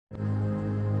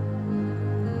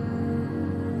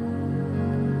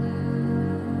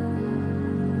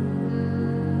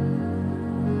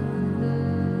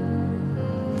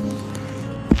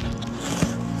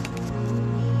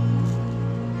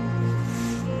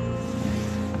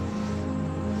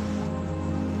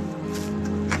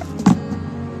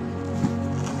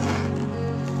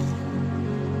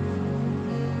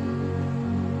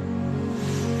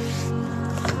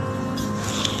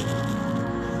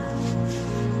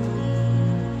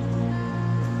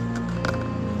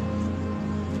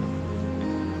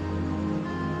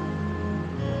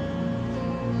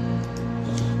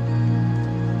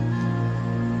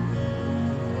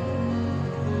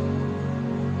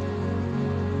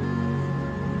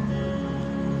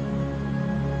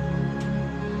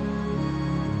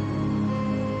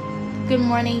Good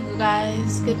morning, you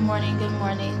guys. Good morning, good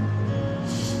morning.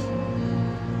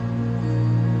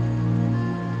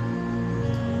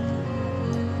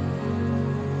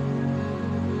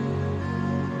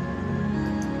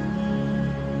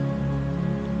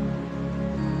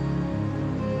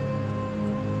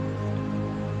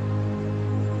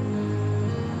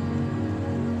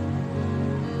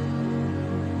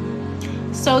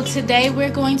 So today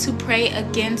we're going to pray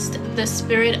against the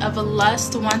spirit of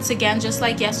lust once again. Just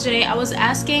like yesterday, I was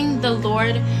asking the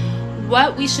Lord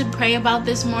what we should pray about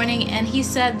this morning, and he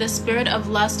said the spirit of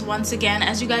lust once again.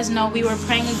 As you guys know, we were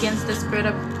praying against the spirit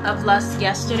of lust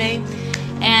yesterday,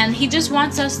 and he just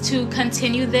wants us to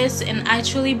continue this. And I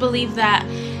truly believe that,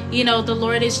 you know, the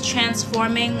Lord is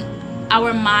transforming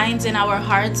our minds and our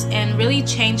hearts and really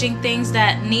changing things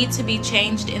that need to be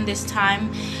changed in this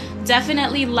time.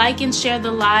 Definitely like and share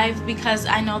the live, because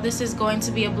I know this is going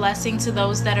to be a blessing to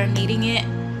those that are needing it.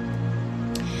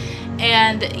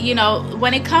 And you know,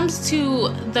 when it comes to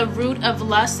the root of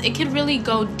lust, it could really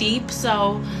go deep.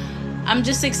 So I'm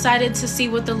just excited to see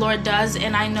what the Lord does,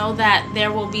 and I know that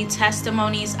there will be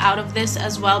testimonies out of this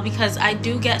as well, because I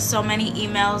do get so many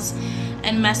emails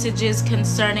and messages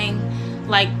concerning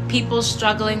like people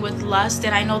struggling with lust,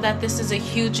 and I know that this is a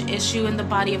huge issue in the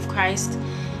body of Christ.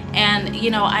 And,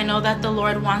 you know, I know that the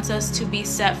Lord wants us to be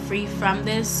set free from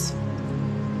this.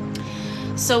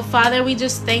 So, Father, we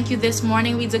just thank you this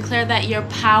morning. We declare that your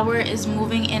power is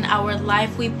moving in our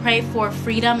life. We pray for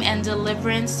freedom and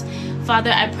deliverance.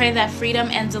 Father, I pray that freedom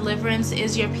and deliverance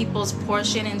is your people's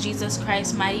portion. In Jesus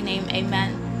Christ's mighty name,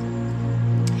 amen.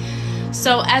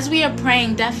 So, as we are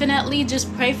praying, definitely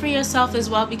just pray for yourself as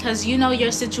well, because you know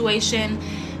your situation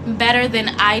better than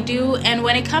I do. And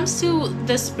when it comes to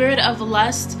the spirit of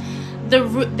lust,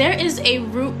 there is a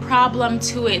root problem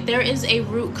to it. There is a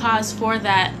root cause for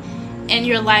that in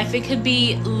your life. It could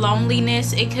be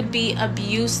loneliness. It could be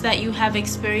abuse that you have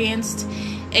experienced.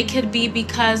 It could be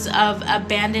because of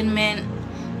abandonment,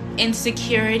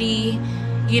 insecurity,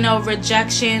 you know,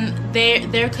 rejection.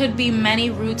 There could be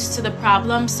many roots to the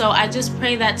problem. So I just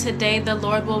pray that today the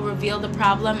Lord will reveal the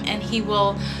problem, and he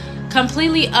will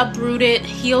completely uproot it,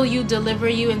 heal you, deliver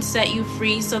you, and set you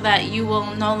free, so that you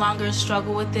will no longer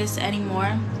struggle with this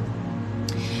anymore.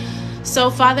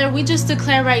 So, Father, we just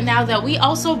declare right now that we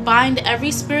also bind every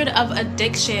spirit of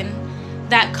addiction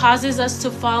that causes us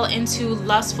to fall into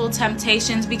lustful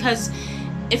temptations, because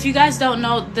if you guys don't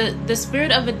know, the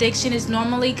spirit of addiction is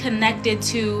normally connected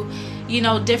to, you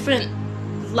know, different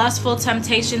lustful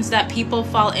temptations that people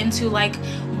fall into, like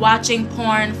watching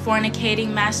porn, fornicating,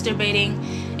 masturbating,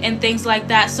 and things like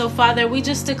that. So, Father, we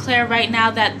just declare right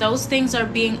now that those things are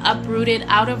being uprooted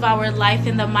out of our life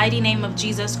in the mighty name of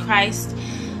Jesus Christ.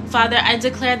 Father, I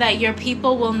declare that your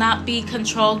people will not be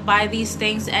controlled by these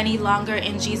things any longer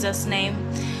in Jesus' name.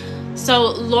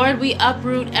 So, Lord, we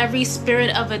uproot every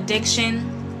spirit of addiction.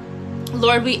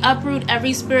 Lord, we uproot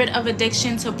every spirit of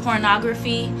addiction to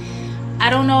pornography.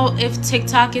 I don't know if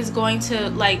TikTok is going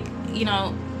to, like, you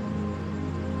know,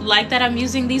 like that I'm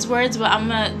using these words, but I'm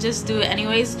gonna just do it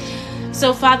anyways.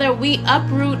 So, Father, we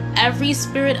uproot every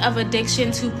spirit of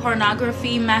addiction to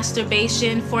pornography,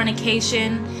 masturbation,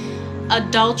 fornication,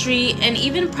 adultery, and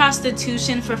even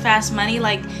prostitution for fast money.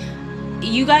 Like,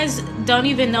 you guys don't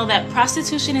even know that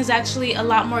prostitution is actually a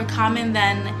lot more common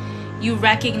than you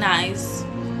recognize.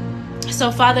 So,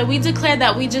 Father, we declare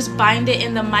that we just bind it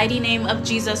in the mighty name of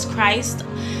Jesus Christ.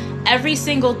 Every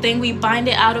single thing, we bind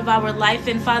it out of our life.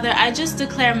 And Father, I just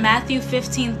declare Matthew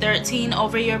 15:13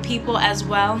 over your people as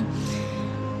well.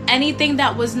 Anything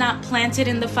that was not planted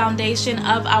in the foundation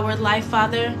of our life,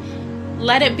 Father,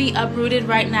 let it be uprooted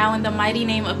right now in the mighty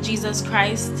name of Jesus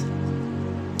Christ.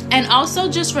 And also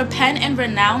just repent and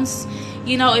renounce.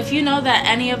 You know, if you know that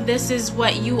any of this is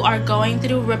what you are going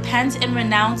through, repent and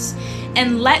renounce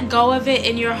and let go of it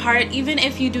in your heart. Even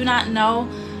if you do not know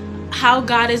how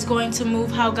God is going to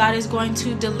move, how God is going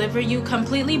to deliver you,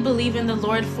 completely believe in the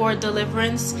Lord for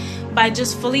deliverance by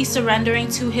just fully surrendering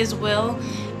to his will.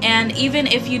 And even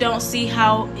if you don't see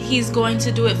how he's going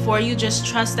to do it for you, just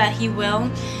trust that he will.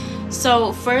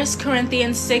 So 1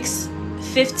 Corinthians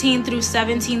 6:15 through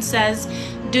 17 says,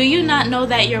 "Do you not know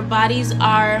that your bodies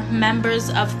are members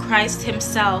of Christ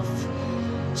himself?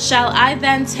 Shall I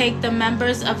then take the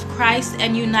members of Christ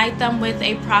and unite them with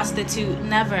a prostitute?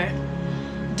 Never.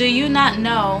 Do you not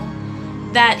know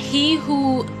that he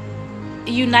who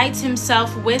unites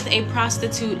himself with a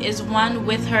prostitute is one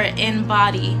with her in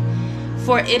body?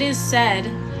 For it is said,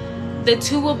 the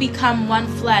two will become one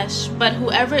flesh, but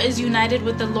whoever is united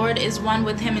with the Lord is one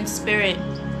with him in spirit."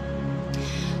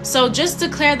 So just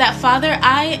declare that, Father,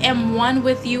 I am one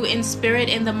with you in spirit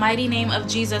in the mighty name of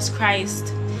Jesus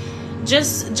Christ.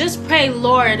 Just pray,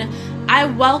 Lord, I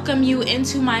welcome you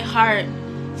into my heart.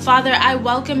 Father, I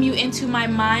welcome you into my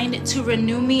mind to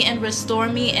renew me and restore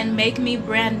me and make me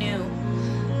brand new.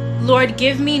 Lord,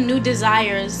 give me new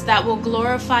desires that will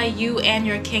glorify you and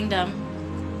your kingdom.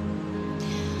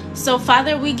 So,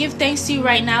 Father, we give thanks to you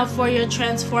right now for your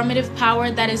transformative power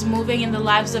that is moving in the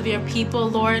lives of your people,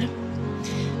 Lord.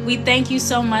 We thank you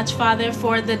so much, Father,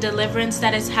 for the deliverance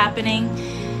that is happening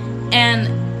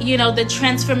and, the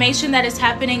transformation that is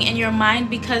happening in your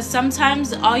mind, because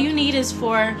sometimes all you need is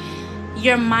for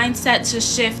your mindset to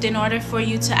shift in order for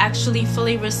you to actually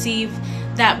fully receive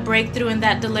that breakthrough and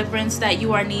that deliverance that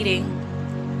you are needing.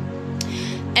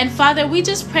 And Father, we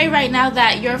just pray right now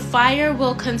that your fire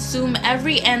will consume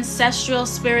every ancestral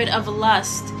spirit of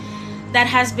lust that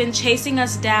has been chasing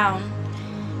us down.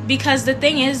 Because the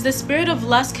thing is, the spirit of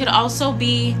lust could also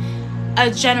be a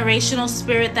generational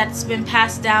spirit that's been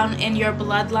passed down in your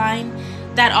bloodline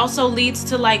that also leads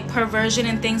to like perversion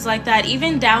and things like that,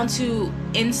 even down to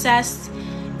incest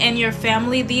in your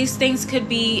family. These things could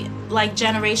be like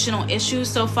generational issues.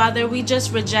 So Father, we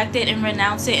just reject it and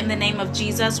renounce it in the name of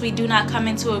Jesus. We do not come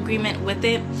into agreement with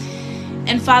it.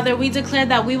 And Father, we declare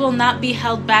that we will not be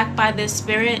held back by this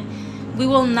spirit. We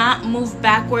will not move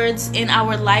backwards in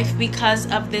our life because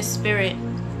of this spirit.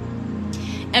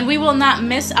 And we will not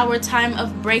miss our time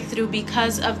of breakthrough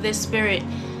because of this spirit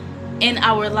in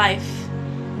our life.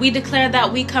 We declare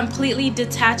that we completely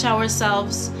detach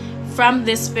ourselves from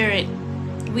this spirit.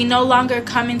 We no longer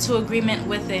come into agreement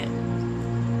with it.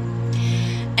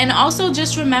 And also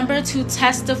just remember to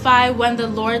testify when the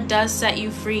Lord does set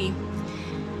you free.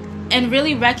 And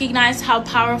really recognize how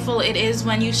powerful it is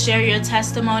when you share your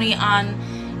testimony on,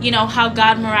 how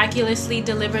God miraculously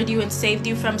delivered you and saved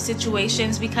you from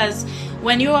situations. Because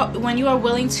when you are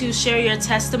willing to share your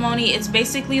testimony, it's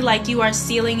basically like you are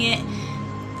sealing it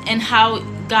and how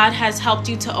God has helped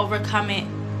you to overcome it.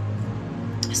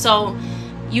 So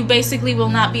you basically will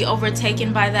not be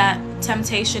overtaken by that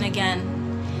temptation again.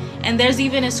 And there's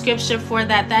even a scripture for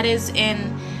that. That is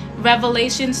in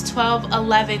Revelations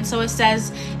 12:11. So it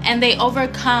says, and they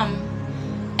overcame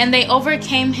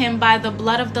him by the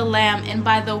blood of the Lamb and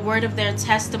by the word of their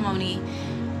testimony.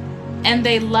 And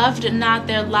they loved not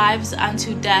their lives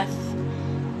unto death.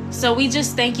 So we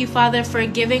just thank you, Father, for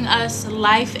giving us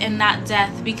life and not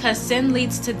death, because sin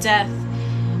leads to death,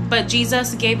 but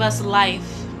Jesus gave us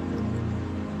life.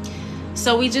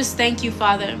 So we just thank you,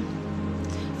 Father.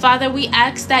 Father, we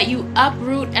ask that you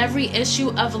uproot every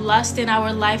issue of lust in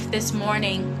our life this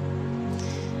morning.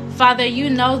 Father,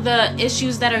 you know the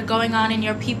issues that are going on in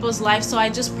your people's life, so I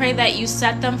just pray that you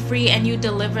set them free and you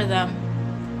deliver them.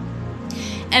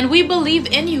 And we believe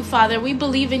in you, Father. We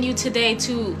believe in you today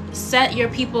to set your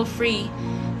people free,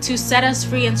 to set us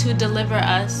free and to deliver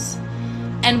us.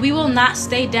 And we will not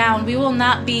stay down. We will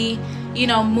not be,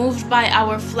 moved by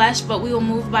our flesh, but we will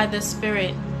move by the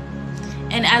Spirit.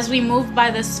 And as we move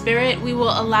by the Spirit, we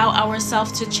will allow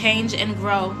ourselves to change and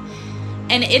grow.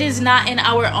 And it is not in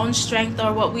our own strength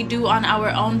or what we do on our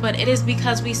own, but it is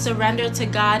because we surrender to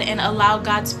God and allow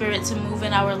God's Spirit to move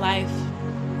in our life.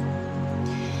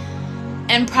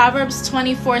 And Proverbs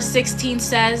 24:16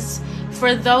 says,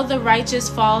 for though the righteous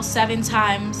fall 7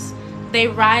 times, they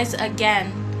rise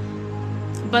again,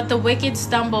 but the wicked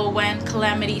stumble when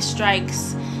calamity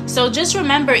strikes. So just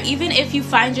remember, even if you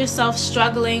find yourself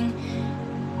struggling,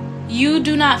 you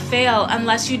do not fail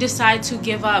unless you decide to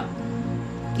give up.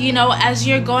 As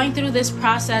you're going through this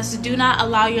process, do not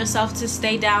allow yourself to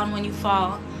stay down when you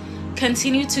fall.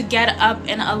 Continue to get up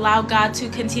and allow God to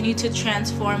continue to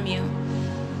transform you.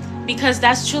 Because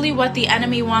that's truly what the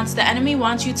enemy wants. The enemy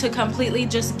wants you to completely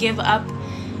just give up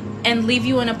and leave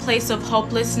you in a place of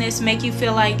hopelessness, make you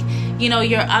feel like,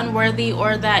 you're unworthy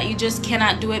or that you just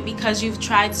cannot do it because you've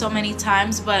tried so many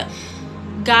times. But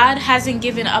God hasn't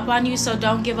given up on you, so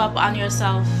don't give up on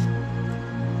yourself.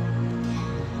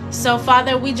 So,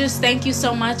 Father, we just thank you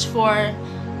so much for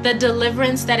the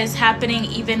deliverance that is happening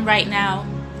even right now,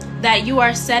 that you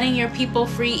are setting your people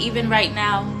free even right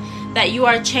now, that you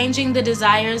are changing the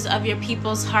desires of your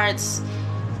people's hearts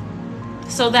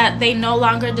so that they no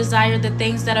longer desire the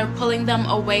things that are pulling them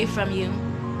away from you.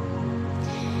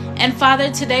 And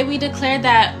Father, today we declare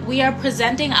that we are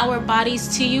presenting our bodies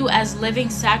to you as living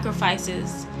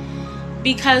sacrifices.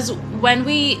 Because when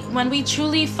we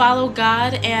truly follow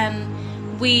God and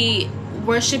we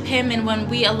worship him and when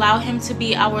we allow him to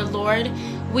be our Lord,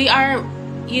 we are,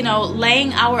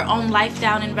 laying our own life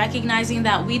down and recognizing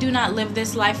that we do not live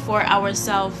this life for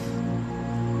ourselves.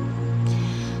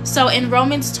 So in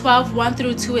Romans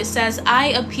 12:1-2, it says, I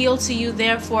appeal to you,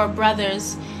 therefore,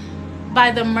 brothers,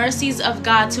 by the mercies of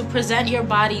God to present your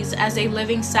bodies as a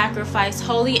living sacrifice,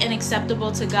 holy and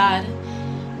acceptable to God,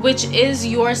 which is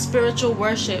your spiritual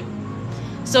worship.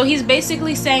 So he's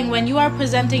basically saying when you are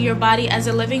presenting your body as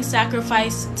a living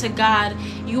sacrifice to God,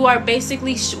 you are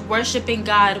basically worshiping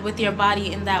God with your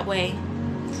body in that way.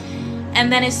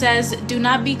 And then it says, do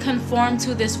not be conformed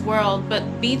to this world,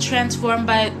 but be transformed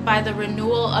by the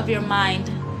renewal of your mind,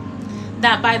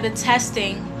 that by the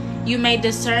testing you may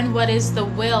discern what is the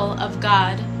will of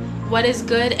God, what is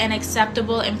good and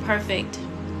acceptable and perfect.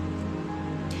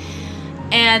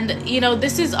 And,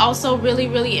 this is also really,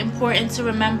 really important to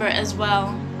remember as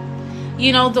well.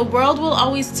 The world will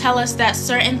always tell us that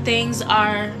certain things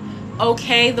are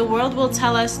okay. The world will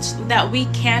tell us that we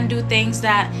can do things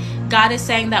that God is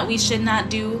saying that we should not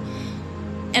do.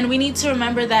 And we need to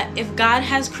remember that if God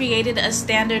has created a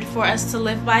standard for us to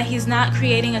live by, he's not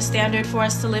creating a standard for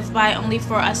us to live by only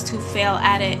for us to fail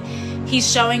at it. He's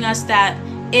showing us that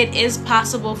it is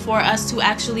possible for us to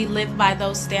actually live by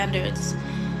those standards.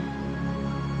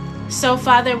 So,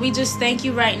 Father, we just thank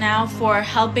you right now for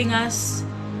helping us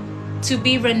to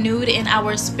be renewed in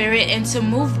our spirit and to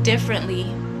move differently.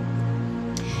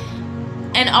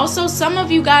 And also, some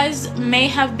of you guys may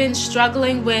have been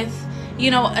struggling with,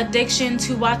 addiction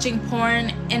to watching porn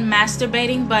and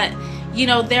masturbating, but,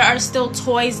 there are still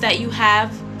toys that you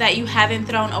haven't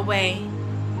thrown away.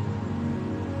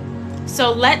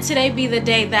 So let today be the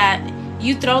day that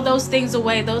you throw those things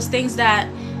away, those things that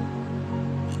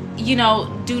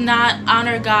do not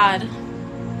honor God.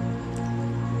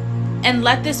 And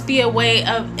let this be a way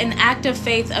of an act of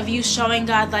faith of you showing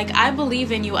God, like, I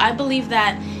believe in you. I believe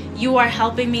that you are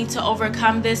helping me to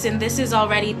overcome this, and this is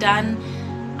already done.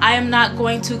 I am not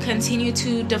going to continue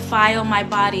to defile my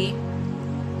body.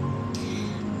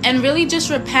 And really just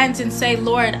repent and say,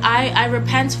 Lord, I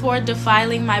repent for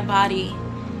defiling my body.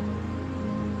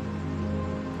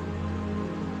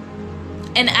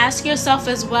 And ask yourself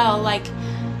as well, like,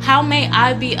 how may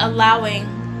I be allowing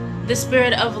the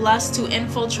spirit of lust to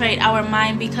infiltrate our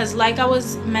mind? Because like I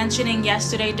was mentioning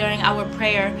yesterday during our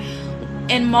prayer,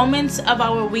 in moments of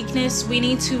our weakness, we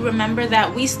need to remember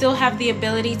that we still have the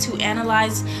ability to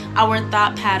analyze our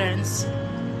thought patterns.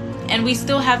 And we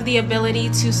still have the ability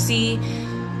to see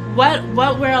what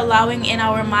we're allowing in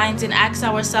our minds and ask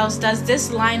ourselves, does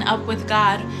this line up with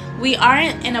God? We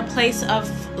aren't in a place of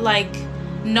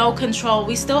no control.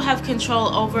 We still have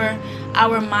control over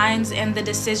our minds and the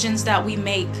decisions that we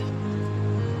make.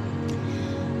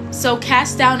 So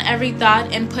cast down every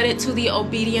thought and put it to the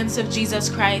obedience of Jesus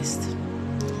Christ,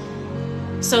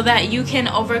 so that you can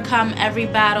overcome every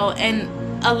battle. And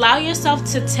allow yourself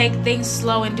to take things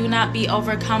slow and do not be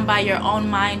overcome by your own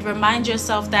mind. Remind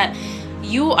yourself that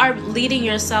you are leading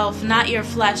yourself, not your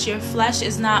flesh. Your flesh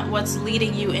is not what's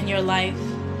leading you in your life.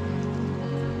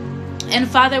 And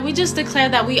Father, we just declare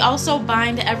that we also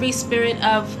bind every spirit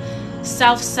of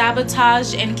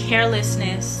self-sabotage and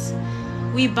carelessness.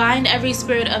 We bind every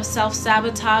spirit of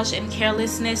self-sabotage and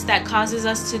carelessness that causes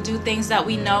us to do things that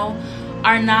we know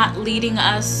are not leading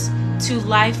us to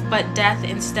life but death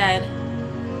instead.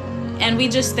 And we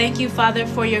just thank you, Father,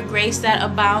 for your grace that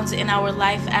abounds in our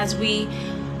life as we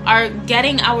are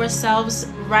getting ourselves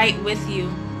right with you.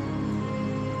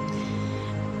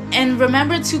 And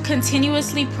remember to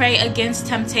continuously pray against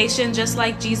temptation, just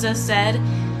like Jesus said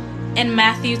in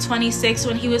Matthew 26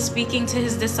 when he was speaking to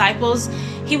his disciples.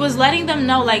 He was letting them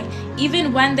know,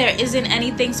 even when there isn't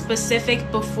anything specific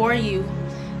before you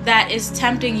that is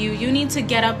tempting you, you need to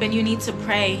get up and you need to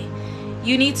pray.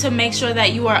 You need to make sure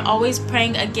that you are always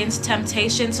praying against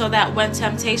temptation, so that when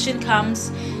temptation comes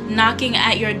knocking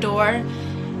at your door,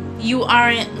 you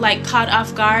aren't caught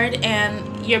off guard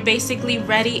and you're basically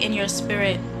ready in your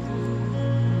spirit.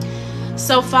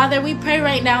 So Father, we pray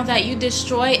right now that you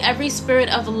destroy every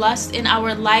spirit of lust in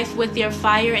our life with your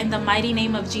fire in the mighty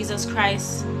name of Jesus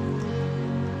Christ.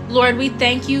 Lord, we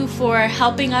thank you for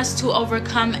helping us to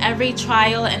overcome every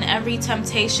trial and every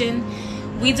temptation.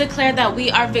 We declare that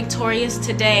we are victorious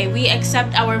today. We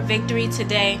accept our victory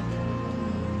today.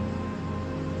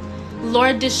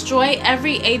 Lord, destroy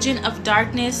every agent of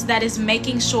darkness that is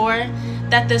making sure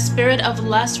that the spirit of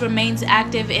lust remains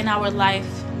active in our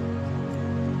life.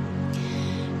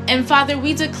 And Father,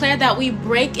 we declare that we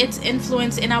break its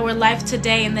influence in our life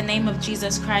today in the name of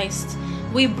Jesus Christ.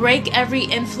 We break every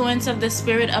influence of the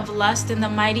spirit of lust in the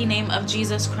mighty name of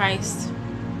Jesus Christ.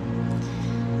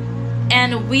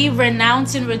 And we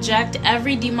renounce and reject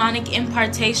every demonic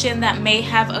impartation that may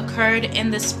have occurred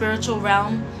in the spiritual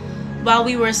realm while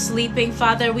we were sleeping.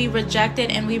 Father, we reject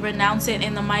it and we renounce it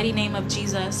in the mighty name of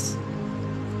Jesus.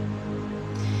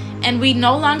 And we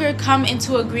no longer come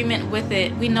into agreement with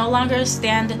it. We no longer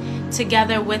stand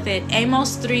together with it.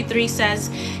 Amos 3:3 says,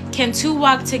 "Can two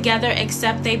walk together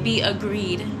except they be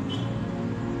agreed?"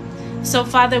 So,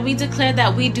 Father, we declare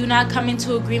that we do not come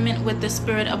into agreement with the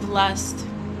spirit of lust.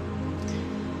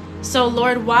 So,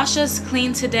 Lord, wash us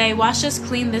clean today. Wash us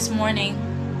clean this morning.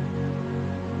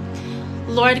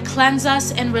 Lord, cleanse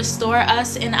us and restore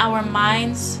us in our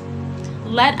minds.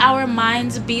 Let our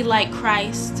minds be like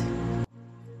Christ.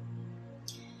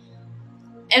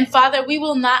 And Father, we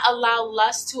will not allow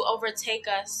lust to overtake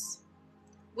us.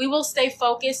 We will stay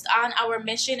focused on our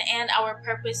mission and our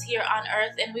purpose here on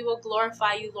earth, and we will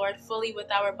glorify you, Lord, fully with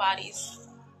our bodies.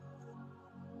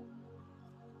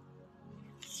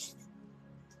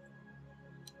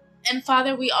 And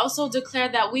Father, we also declare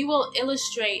that we will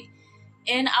illustrate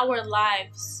in our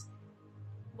lives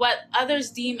what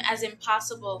others deem as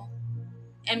impossible,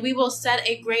 and we will set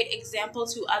a great example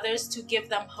to others to give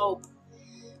them hope.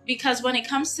 Because when it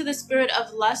comes to the spirit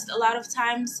of lust, a lot of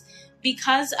times,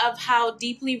 because of how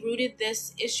deeply rooted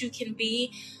this issue can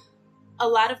be, a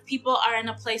lot of people are in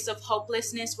a place of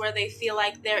hopelessness where they feel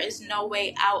like there is no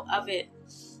way out of it.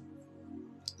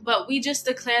 But we just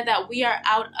declare that we are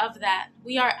out of that.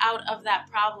 We are out of that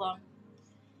problem,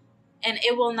 and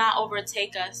it will not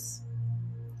overtake us.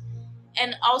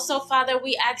 And also, Father,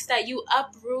 we ask that you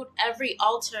uproot every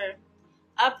altar.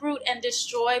 Uproot and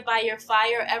destroy by your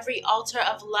fire every altar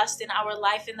of lust in our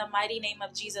life in the mighty name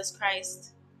of Jesus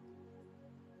Christ.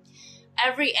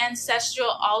 Every ancestral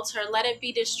altar, let it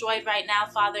be destroyed right now,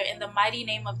 Father, in the mighty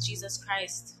name of Jesus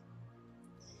Christ.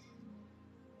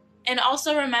 And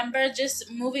also remember, just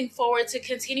moving forward, to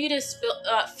continue to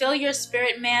fill your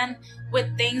spirit, man,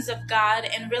 with things of God,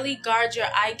 and really guard your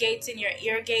eye gates and your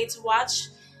ear gates. Watch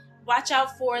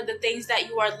out for the things that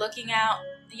you are looking at,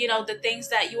 the things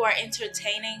that you are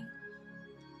entertaining,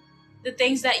 the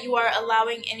things that you are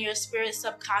allowing in your spirit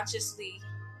subconsciously,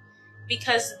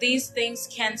 because these things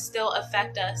can still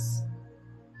affect us.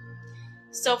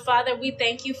 So, Father, we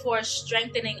thank you for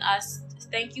strengthening us.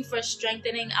 Thank you for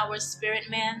strengthening our spirit,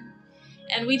 man.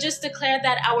 And we just declare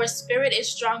that our spirit is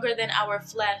stronger than our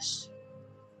flesh.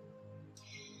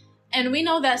 And we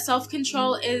know that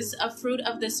self-control is a fruit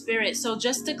of the Spirit. So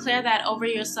just declare that over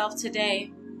yourself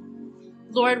today.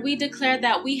 Lord, we declare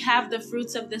that we have the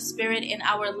fruits of the Spirit in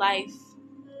our life.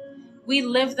 We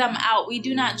live them out. We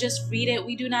do not just read it.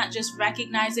 We do not just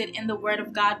recognize it in the Word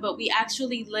of God, but we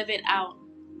actually live it out.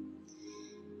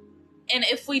 And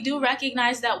if we do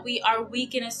recognize that we are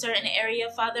weak in a certain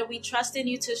area, Father, we trust in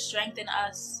you to strengthen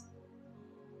us.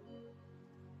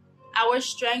 Our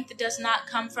strength does not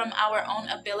come from our own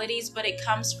abilities, but it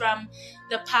comes from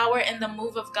the power and the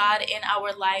move of God in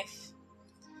our life.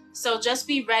 So just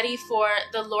be ready for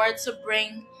the Lord to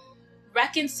bring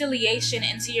reconciliation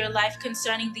into your life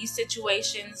concerning these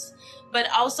situations. But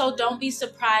also don't be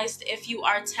surprised if you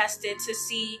are tested, to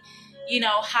see,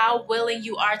 how willing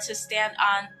you are to stand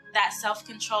on that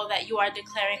self-control that you are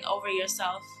declaring over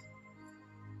yourself.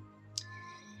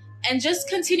 And just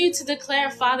continue to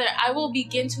declare, Father, I will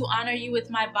begin to honor you with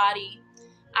my body.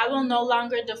 I will no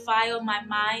longer defile my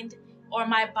mind or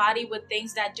my body with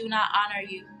things that do not honor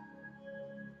you.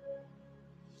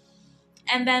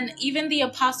 And then even the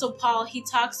Apostle Paul, he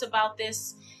talks about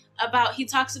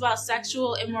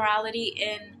sexual immorality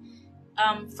in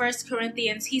 1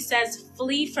 Corinthians. He says,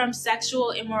 flee from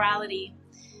sexual immorality.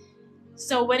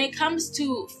 So when it comes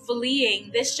to fleeing,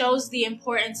 this shows the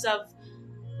importance of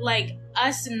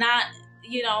us not,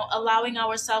 allowing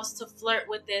ourselves to flirt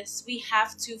with this. We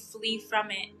have to flee from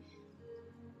it.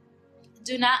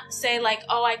 Do not say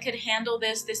oh, I could handle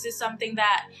this. This is something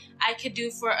that I could do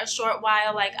for a short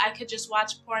while. I could just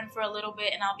watch porn for a little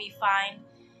bit and I'll be fine.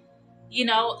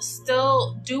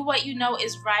 Still do what you know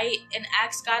is right and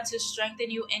ask God to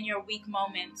strengthen you in your weak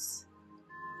moments.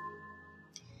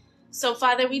 So,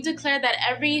 Father, we declare that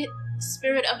every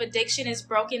spirit of addiction is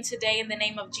broken today in the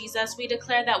name of Jesus. We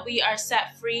declare that we are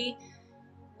set free.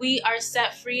 We are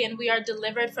set free and we are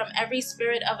delivered from every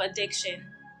spirit of addiction.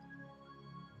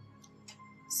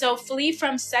 So flee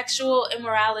from sexual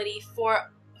immorality,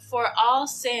 for all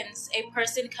sins a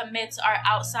person commits are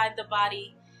outside the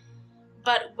body.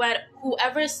 But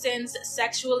whoever sins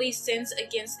sexually sins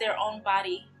against their own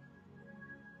body.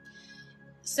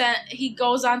 So he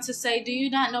goes on to say, do you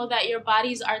not know that your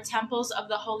bodies are temples of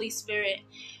the Holy Spirit?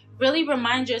 Really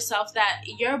remind yourself that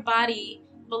your body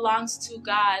belongs to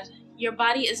God. Your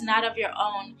body is not of your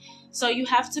own. So you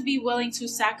have to be willing to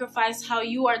sacrifice how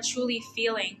you are truly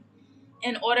feeling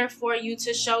in order for you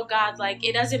to show God,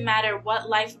 it doesn't matter what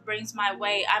life brings my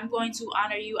way. I'm going to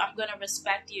honor you. I'm going to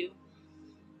respect you.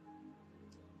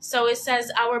 So it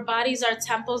says, our bodies are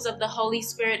temples of the Holy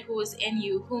Spirit who is in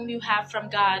you, whom you have from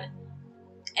God.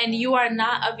 And you are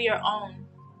not of your own.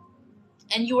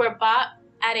 And you were bought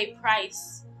at a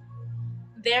price.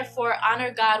 Therefore,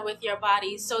 honor God with your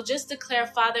bodies. So just declare,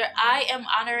 Father, I am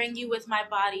honoring you with my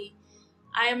body.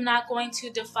 I am not going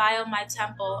to defile my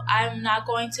temple. I am not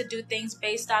going to do things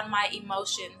based on my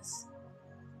emotions.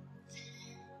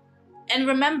 And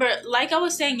remember, like I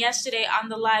was saying yesterday on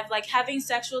the live, like having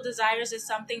sexual desires is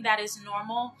something that is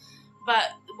normal.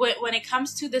 But when it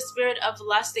comes to the spirit of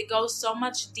lust, it goes so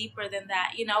much deeper than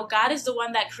that. You know, God is the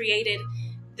one that created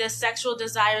the sexual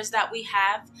desires that we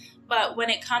have. But when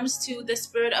it comes to the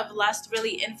spirit of lust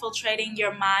really infiltrating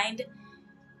your mind,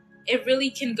 it really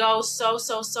can go so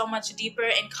much deeper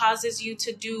and causes you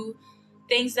to do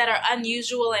things that are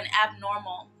unusual and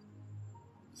abnormal.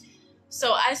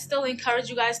 So I still encourage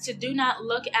you guys to do not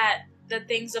look at the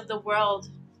things of the world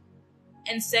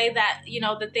and say that, you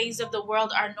know, the things of the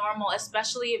world are normal,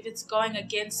 especially if it's going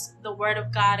against the word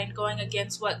of God and going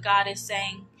against what God is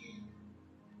saying.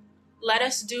 Let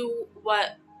us do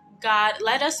what God,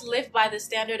 let us live by the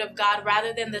standard of God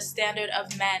rather than the standard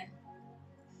of men.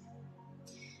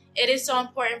 It is so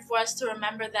important for us to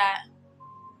remember that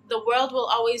the world will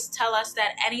always tell us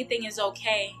that anything is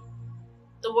okay.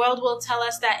 The world will tell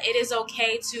us that it is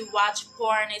okay to watch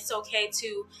porn. It's okay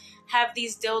to have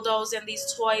these dildos and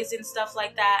these toys and stuff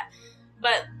like that.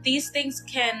 But these things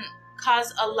can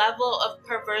cause a level of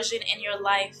perversion in your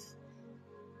life.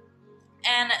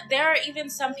 And there are even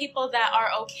some people that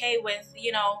are okay with,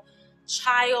 you know,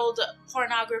 child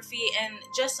pornography and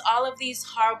just all of these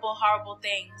horrible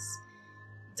things,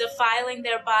 defiling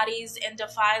their bodies and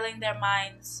defiling their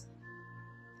minds.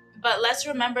 But let's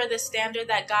remember the standard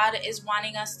that God is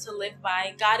wanting us to live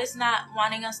by. God is not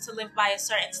wanting us to live by a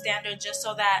certain standard just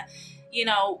so that, you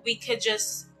know, we could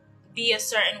just be a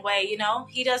certain way, you know?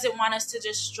 He doesn't want us to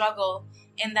just struggle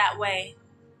in that way.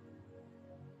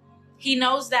 He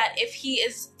knows that if he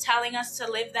is telling us to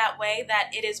live that way, that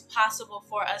it is possible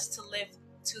for us to live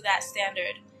to that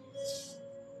standard.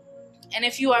 And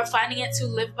if you are finding it to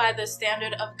live by the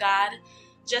standard of God,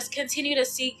 just continue to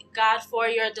seek God for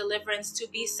your deliverance to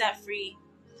be set free.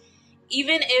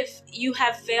 Even if you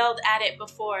have failed at it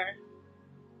before,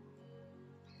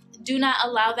 do not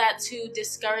allow that to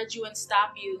discourage you and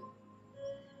stop you.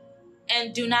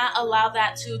 And do not allow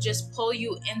that to just pull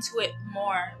you into it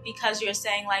more because you're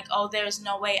saying like, oh, there's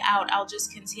no way out. I'll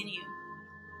just continue.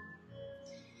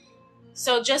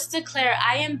 So just declare,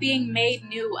 I am being made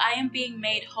new. I am being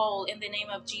made whole in the name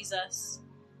of Jesus.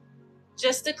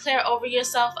 Just declare over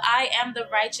yourself, I am the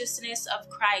righteousness of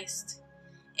Christ.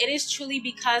 It is truly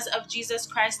because of Jesus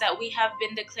Christ that we have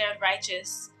been declared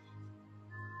righteous.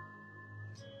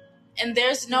 And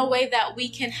there's no way that we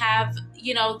can have,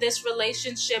 you know, this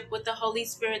relationship with the Holy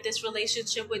Spirit, this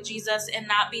relationship with Jesus, and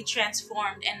not be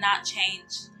transformed and not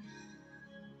change.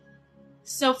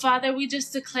 So, Father, we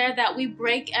just declare that we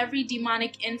break every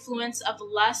demonic influence of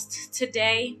lust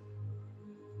today.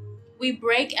 We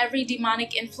break every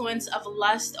demonic influence of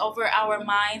lust over our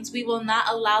minds. We will not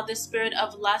allow the spirit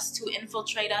of lust to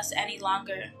infiltrate us any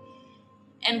longer.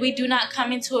 And we do not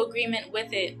come into agreement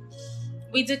with it.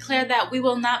 We declare that we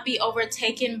will not be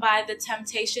overtaken by the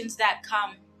temptations that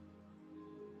come.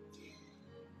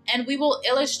 And we will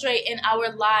illustrate in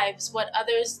our lives what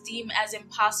others deem as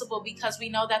impossible because we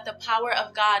know that the power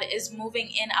of God is moving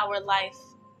in our life.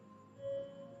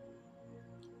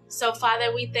 So,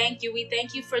 Father, we thank you. We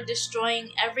thank you for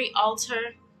destroying every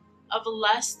altar of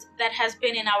lust that has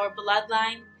been in our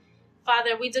bloodline.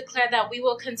 Father, we declare that we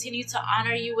will continue to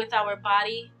honor you with our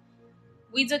body.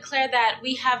 We declare that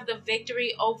we have the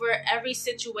victory over every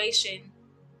situation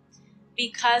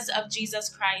because of Jesus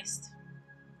Christ.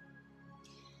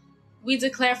 We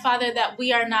declare, Father, that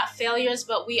we are not failures,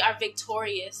 but we are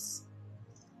victorious.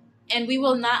 And we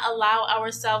will not allow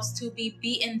ourselves to be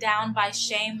beaten down by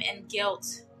shame and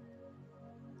guilt.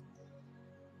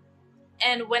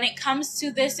 And when it comes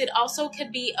to this, it also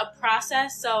could be a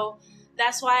process. So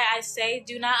that's why I say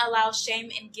do not allow shame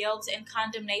and guilt and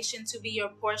condemnation to be your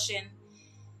portion.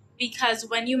 Because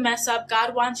when you mess up,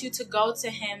 God wants you to go to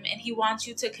him and he wants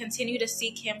you to continue to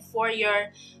seek him for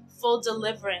your full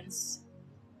deliverance.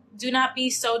 Do not be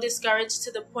so discouraged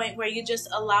to the point where you just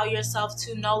allow yourself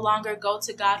to no longer go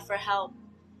to God for help.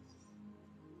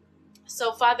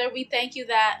 So, Father, we thank you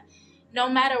that no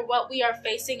matter what we are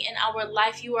facing in our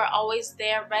life, you are always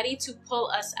there, ready to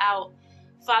pull us out.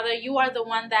 Father, you are the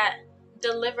one that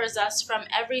delivers us from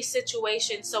every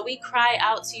situation. So we cry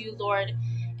out to you, Lord,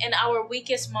 in our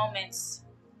weakest moments.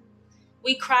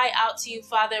 We cry out to you,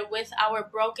 Father, with our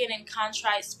broken and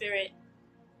contrite spirit.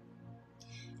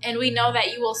 And we know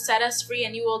that you will set us free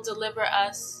and you will deliver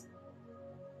us.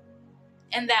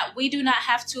 And that we do not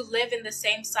have to live in the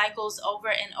same cycles over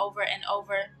and over and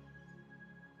over.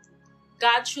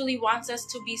 God truly wants us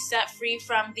to be set free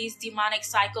from these demonic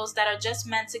cycles that are just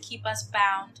meant to keep us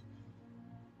bound.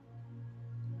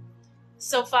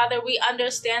 So, Father, we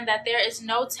understand that there is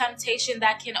no temptation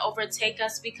that can overtake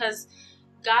us because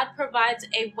God provides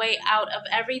a way out of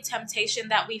every temptation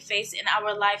that we face in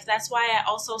our life. That's why I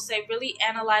also say really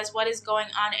analyze what is going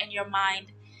on in your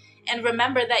mind. And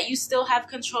remember that you still have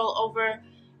control over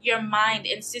your mind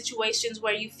in situations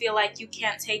where you feel like you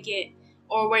can't take it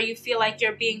or where you feel like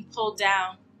you're being pulled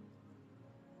down.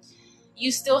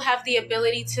 You still have the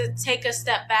ability to take a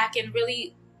step back and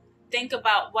really think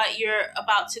about what you're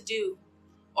about to do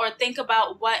or think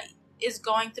about what is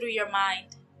going through your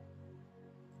mind.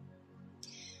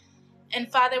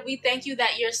 And Father, we thank you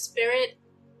that your spirit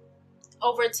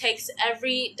overtakes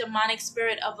every demonic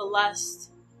spirit of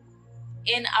lust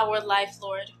in our life,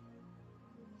 Lord.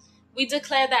 We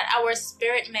declare that our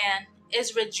spirit man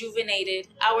is rejuvenated.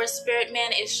 Our spirit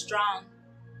man is strong.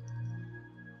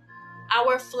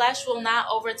 Our flesh will not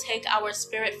overtake our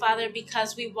spirit, Father,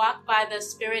 because we walk by the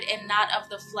Spirit and not of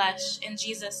the flesh, in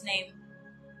Jesus' name.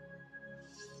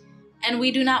 And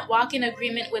we do not walk in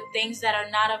agreement with things that are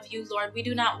not of you, Lord. We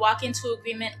do not walk into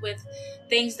agreement with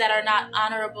things that are not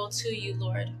honorable to you,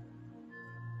 Lord.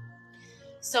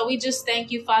 So we just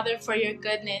thank you, Father, for your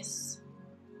goodness.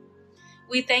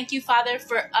 We thank you, Father,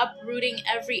 for uprooting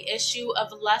every issue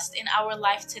of lust in our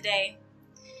life today.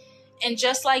 And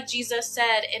just like Jesus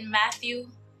said in Matthew,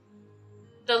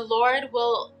 the Lord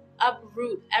will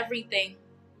uproot everything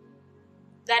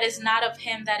that is not of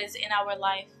him that is in our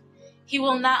life. He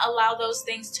will not allow those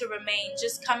things to remain.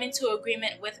 Just come into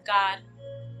agreement with God.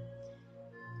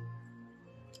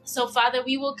 So, Father,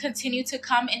 we will continue to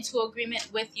come into agreement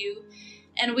with you.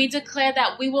 And we declare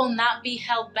that we will not be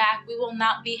held back. We will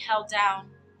not be held down.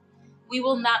 We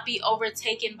will not be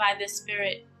overtaken by the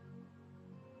Spirit.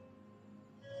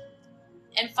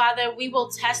 And Father, we will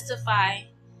testify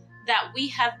that we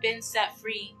have been set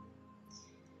free.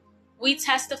 We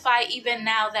testify even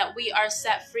now that we are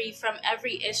set free from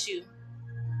every issue.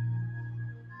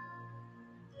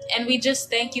 And we just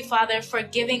thank you, Father, for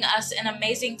giving us an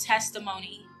amazing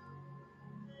testimony.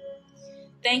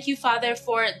 Thank you, Father,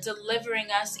 for delivering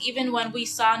us. Even when we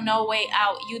saw no way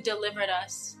out, you delivered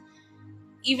us.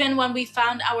 Even when we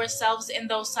found ourselves in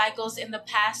those cycles in the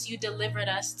past, you delivered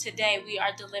us. Today, we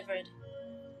are delivered.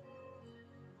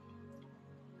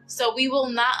 So we will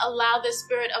not allow the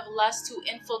spirit of lust to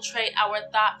infiltrate our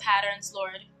thought patterns,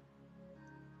 Lord.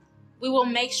 We will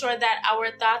make sure that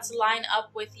our thoughts line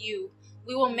up with you.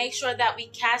 We will make sure that we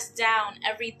cast down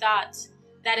every thought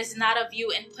that is not of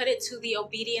you and put it to the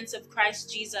obedience of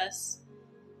Christ Jesus.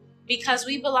 Because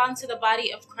we belong to the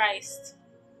body of Christ.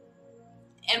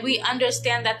 And we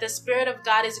understand that the Spirit of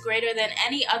God is greater than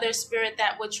any other spirit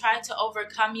that would try to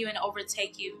overcome you and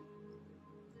overtake you.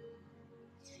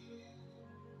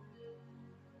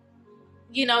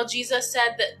 You know, Jesus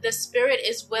said that the spirit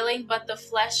is willing, but the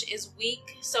flesh is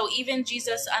weak. So even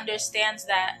Jesus understands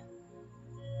that.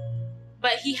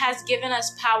 But he has given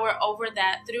us power over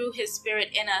that through his Spirit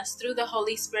in us, through the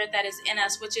Holy Spirit that is in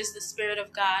us, which is the Spirit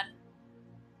of God.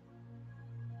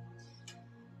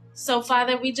 So,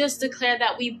 Father, we just declare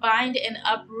that we bind and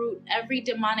uproot every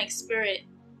demonic spirit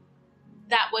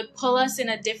that would pull us in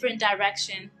a different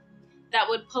direction, that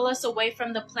would pull us away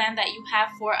from the plan that you have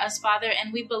for us, Father.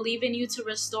 And we believe in you to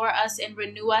restore us and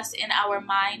renew us in our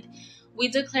mind. We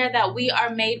declare that we are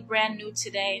made brand new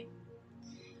today.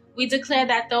 We declare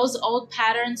that those old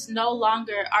patterns no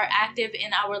longer are active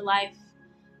in our life,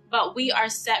 but we are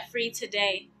set free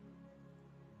today.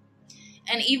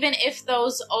 And even if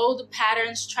those old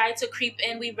patterns try to creep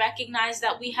in, we recognize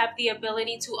that we have the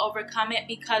ability to overcome it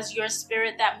because your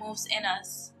spirit that moves in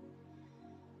us.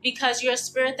 Because your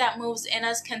spirit that moves in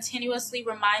us continuously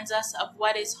reminds us of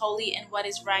what is holy and what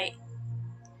is right.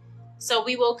 So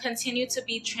we will continue to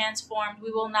be transformed.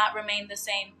 We will not remain the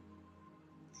same.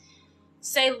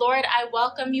 Say, Lord, I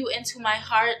welcome you into my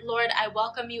heart. Lord, I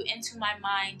welcome you into my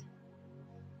mind.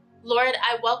 Lord,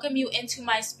 I welcome you into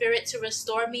my spirit to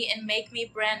restore me and make me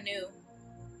brand new.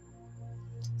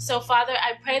 So, Father,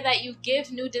 I pray that you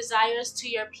give new desires to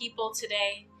your people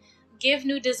today. Give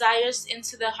new desires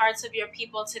into the hearts of your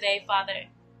people today, Father.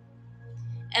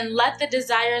 And let the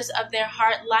desires of their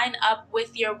heart line up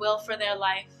with your will for their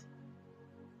life.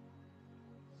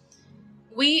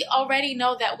 We already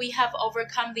know that we have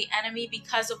overcome the enemy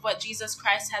because of what Jesus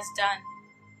Christ has done.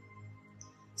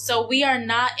 So we are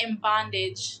not in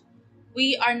bondage.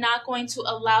 We are not going to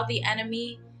allow the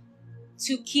enemy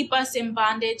to keep us in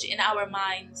bondage in our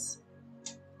minds.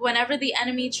 Whenever the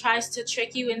enemy tries to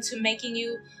trick you into making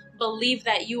you believe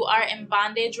that you are in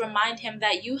bondage, remind him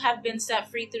that you have been set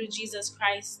free through Jesus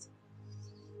Christ.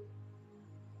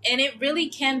 And it really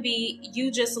can be you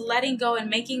just letting go and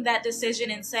making that decision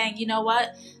and saying, you know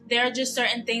what? There are just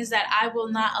certain things that I will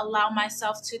not allow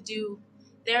myself to do.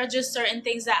 There are just certain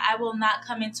things that I will not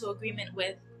come into agreement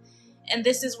with. And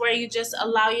this is where you just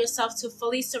allow yourself to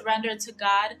fully surrender to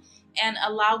God and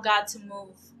allow God to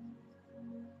move.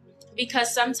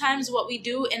 Because sometimes what we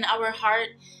do in our heart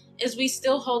is we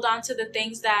still hold on to the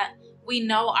things that we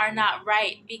know are not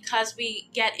right because we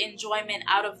get enjoyment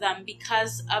out of them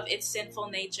because of its sinful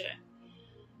nature.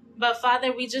 But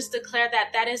Father, we just declare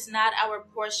that that is not our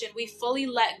portion. We fully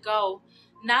let go,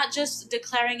 not just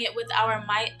declaring it with our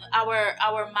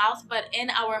mouth, but in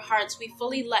our hearts. We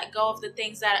fully let go of the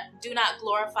things that do not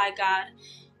glorify God.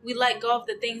 We let go of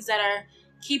the things that are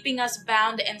keeping us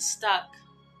bound and stuck.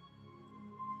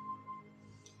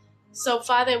 So,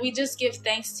 Father, we just give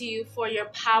thanks to you for your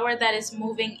power that is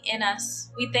moving in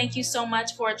us. We thank you so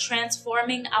much for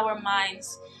transforming our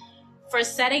minds, for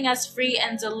setting us free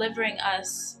and delivering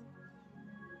us.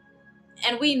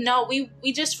 And we know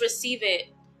we just receive it.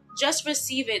 Just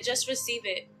receive it. Just receive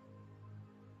it.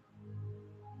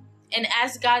 And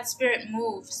as God's Spirit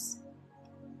moves,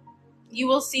 you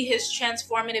will see his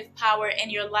transformative power in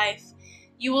your life.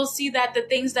 You will see that the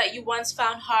things that you once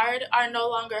found hard are no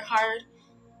longer hard.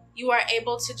 You are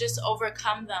able to just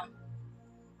overcome them.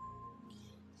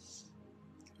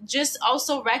 Just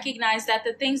also recognize that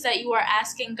the things that you are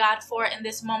asking God for in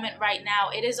this moment right now,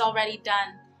 it is already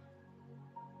done.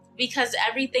 Because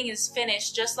everything is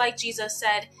finished. Just like Jesus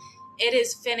said, it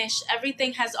is finished.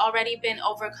 Everything has already been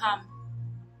overcome.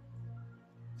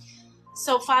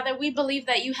 So, Father, we believe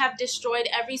that you have destroyed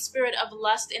every spirit of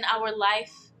lust in our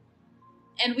life.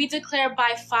 And we declare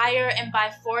by fire and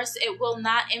by force, it will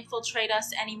not infiltrate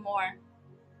us anymore.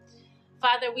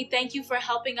 Father, we thank you for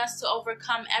helping us to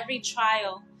overcome every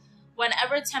trial.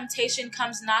 Whenever temptation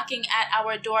comes knocking at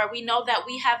our door, we know that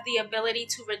we have the ability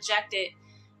to reject it.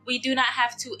 We do not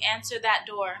have to answer that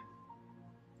door.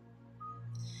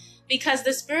 Because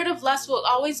the spirit of lust will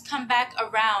always come back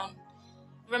around.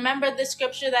 Remember the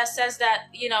scripture that says that,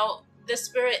 the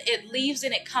spirit, it leaves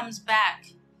and it comes back.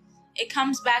 It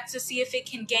comes back to see if it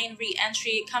can gain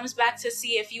re-entry. It comes back to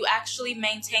see if you actually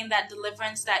maintain that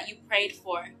deliverance that you prayed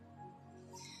for.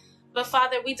 But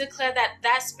Father, we declare that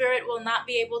that spirit will not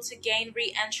be able to gain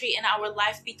re-entry in our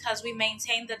life because we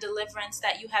maintain the deliverance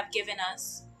that you have given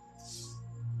us.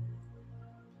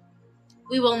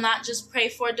 We will not just pray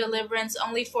for deliverance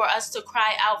only for us to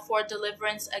cry out for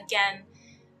deliverance again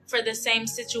for the same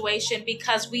situation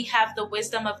because we have the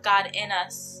wisdom of God in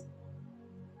us.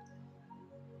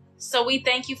 So we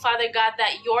thank you, Father God,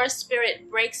 that your spirit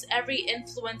breaks every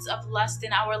influence of lust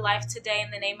in our life today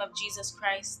in the name of Jesus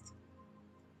Christ.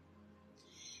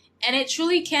 And it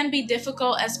truly can be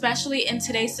difficult, especially in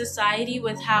today's society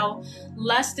with how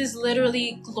lust is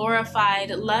literally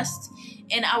glorified. Lust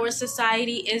in our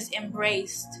society is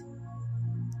embraced.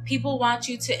 People want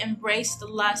you to embrace the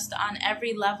lust on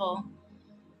every level.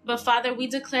 But Father, we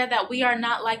declare that we are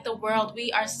not like the world.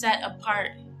 We are set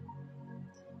apart.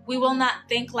 We will not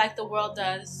think like the world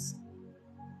does.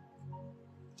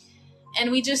 And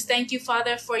we just thank you,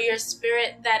 Father, for your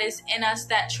spirit that is in us,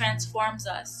 that transforms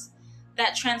us,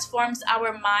 that transforms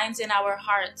our minds and our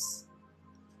hearts.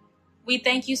 We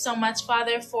thank you so much,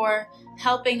 Father, for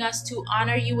helping us to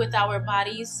honor you with our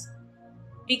bodies,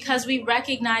 because we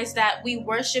recognize that we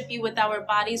worship you with our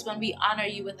bodies when we honor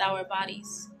you with our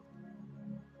bodies.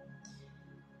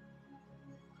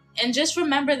 And just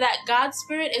remember that God's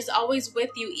Spirit is always with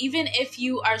you. Even if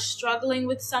you are struggling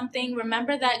with something,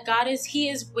 remember that He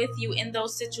is with you in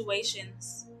those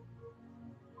situations.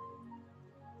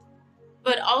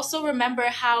 But also remember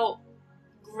how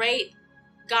great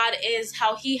God is,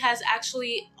 how He has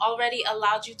actually already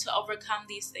allowed you to overcome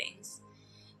these things.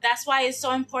 That's why it's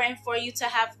so important for you to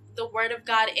have the Word of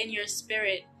God in your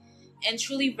spirit and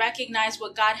truly recognize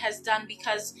what God has done,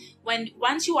 because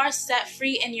once you are set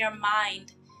free in your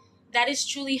mind, that is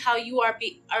truly how you are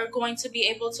going to be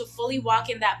able to fully walk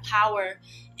in that power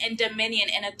and dominion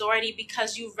and authority,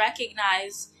 because you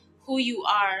recognize who you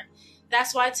are.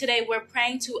 That's why today we're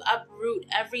praying to uproot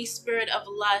every spirit of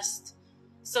lust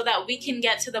so that we can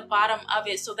get to the bottom of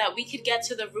it, so that we could get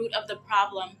to the root of the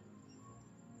problem.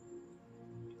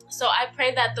 So I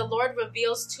pray that the Lord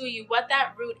reveals to you what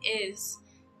that root is.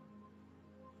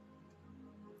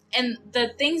 And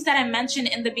the things that I mentioned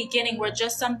in the beginning were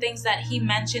just some things that He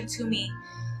mentioned to me.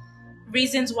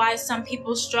 reasons why some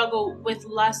people struggle with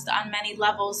lust on many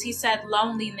levels. He said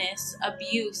loneliness,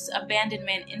 abuse,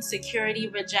 abandonment, insecurity,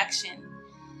 rejection.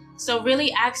 So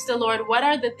really ask the Lord, what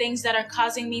are the things that are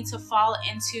causing me to fall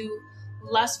into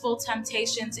lustful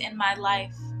temptations in my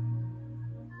life?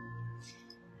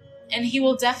 And he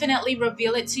will definitely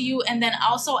reveal it to you. And then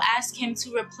also ask him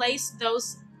to replace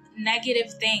those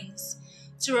negative things,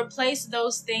 to replace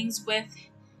those things with,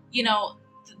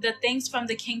 the things from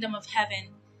the kingdom of heaven,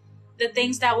 the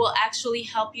things that will actually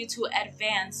help you to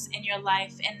advance in your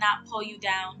life and not pull you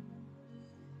down.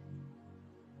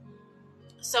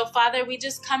 So, Father, we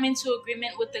just come into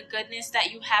agreement with the goodness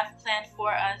that you have planned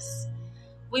for us.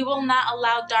 We will not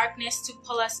allow darkness to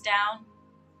pull us down.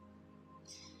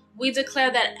 We declare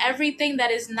that everything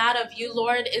that is not of you,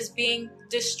 Lord, is being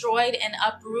destroyed and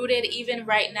uprooted even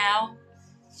right now.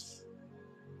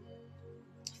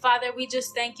 Father, we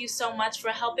just thank you so much for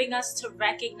helping us to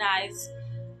recognize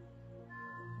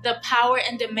the power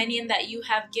and dominion that you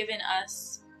have given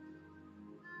us,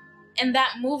 and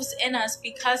that moves in us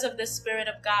because of the Spirit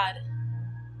of God.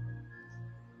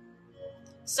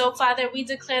 So, Father, we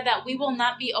declare that we will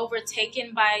not be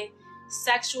overtaken by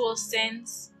sexual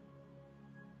sins.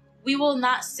 We will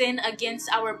not sin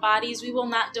against our bodies. We will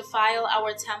not defile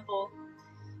our temple.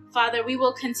 Father, we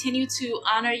will continue to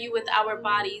honor you with our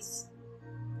bodies.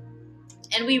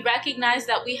 And we recognize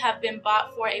that we have been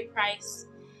bought for a price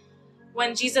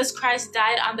when Jesus Christ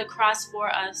died on the cross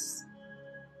for us.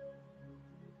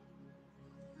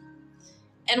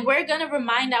 And we're going to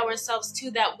remind ourselves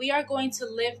too that we are going to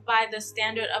live by the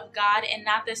standard of God and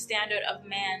not the standard of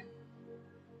man.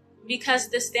 Because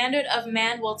the standard of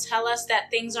man will tell us that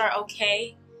things are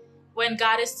okay when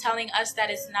God is telling us that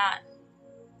it's not.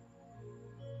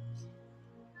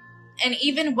 And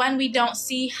even when we don't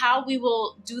see how we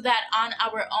will do that on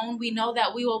our own, we know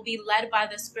that we will be led by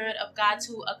the Spirit of God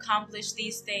to accomplish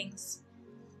these things.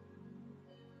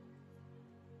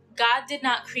 God did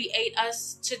not create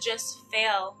us to just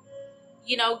fail.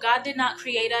 God did not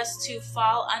create us to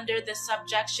fall under the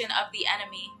subjection of the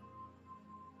enemy.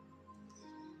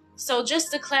 So just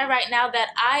declare right now that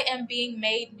I am being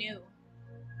made new.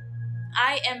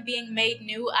 I am being made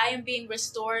new. I am being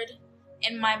restored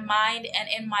in my mind and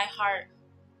in my heart.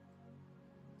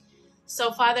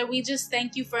 So, Father, we just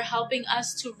thank you for helping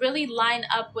us to really line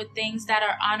up with things that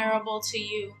are honorable to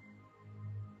you.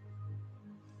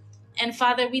 And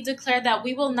Father, we declare that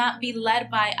we will not be led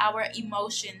by our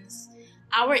emotions.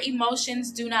 Our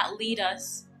emotions do not lead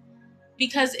us.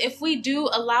 Because if we do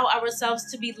allow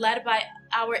ourselves to be led by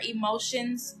our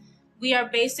emotions, we are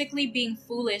basically being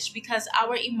foolish, because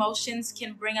our emotions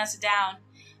can bring us down.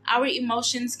 Our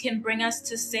emotions can bring us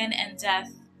to sin and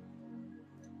death.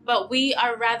 But we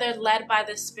are rather led by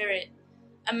the Spirit.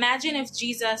 Imagine if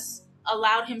Jesus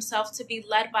allowed himself to be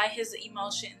led by his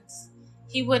emotions.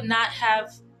 He would not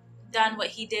have done what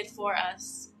he did for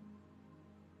us.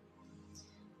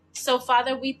 So,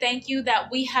 Father, we thank you that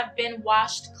we have been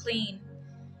washed clean.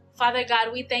 Father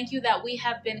God, we thank you that we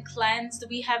have been cleansed,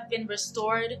 we have been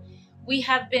restored, we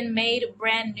have been made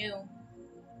brand new.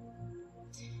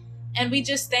 And we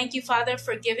just thank you, Father,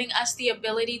 for giving us the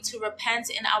ability to repent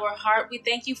in our heart. We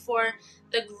thank you for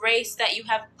the grace that you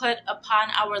have put upon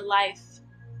our life.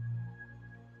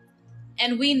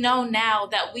 And we know now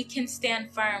that we can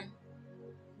stand firm,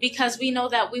 because we know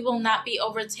that we will not be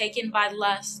overtaken by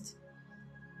lust.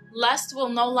 Lust will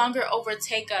no longer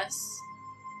overtake us.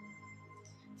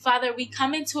 Father, we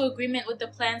come into agreement with the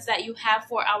plans that you have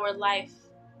for our life.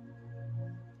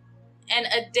 And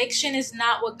addiction is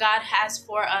not what God has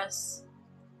for us.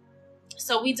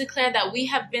 So we declare that we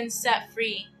have been set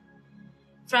free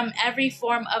from every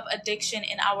form of addiction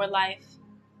in our life.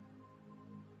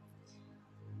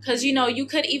 Because, you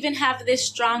could even have this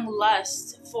strong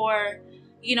lust for,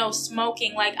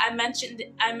 smoking. Like I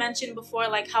mentioned before,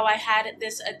 like how I had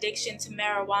this addiction to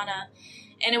marijuana.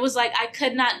 And it was like I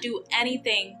could not do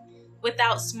anything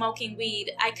without smoking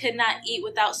weed. I could not eat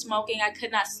without smoking. I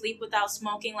could not sleep without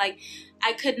smoking. Like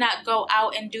I could not go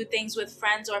out and do things with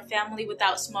friends or family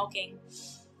without smoking.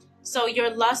 So your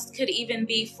lust could even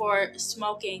be for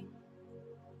smoking.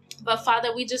 But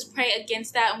Father, we just pray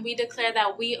against that, and we declare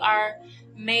that we are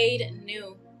made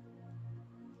new.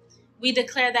 We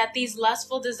declare that these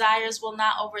lustful desires will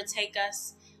not overtake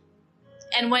us.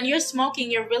 And when you're smoking,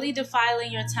 you're really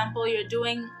defiling your temple. You're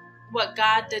doing what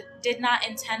God did not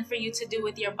intend for you to do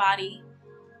with your body.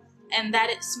 And that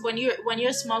it's when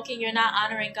you're smoking, you're not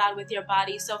honoring God with your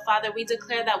body. So Father, we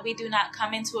declare that we do not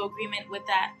come into agreement with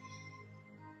that.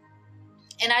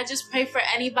 And I just pray for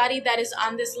anybody that is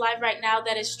on this live right now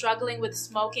that is struggling with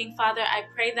smoking. Father, I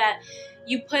pray that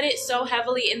you put it so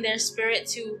heavily in their spirit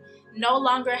to no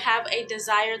longer have a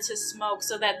desire to smoke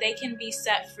so that they can be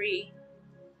set free.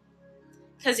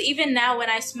 Because even now when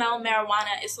I smell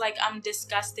marijuana, it's like I'm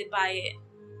disgusted by it.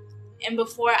 And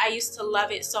before, I used to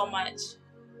love it so much.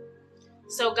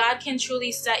 So God can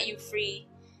truly set you free.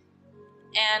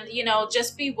 And,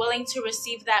 just be willing to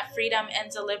receive that freedom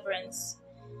and deliverance.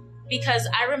 Because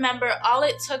I remember all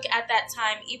it took at that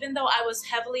time, even though I was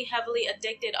heavily, heavily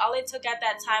addicted, all it took at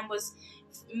that time was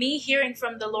me hearing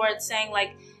from the Lord saying,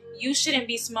 like, you shouldn't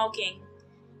be smoking.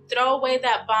 Throw away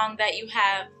that bong that you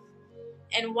have.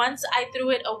 And once I threw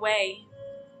it away,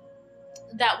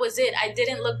 that was it. I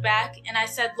didn't look back, and I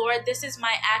said, Lord, this is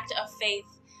my act of faith.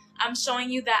 I'm showing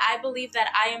you that I believe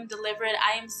that I am delivered,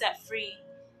 I am set free.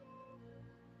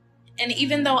 And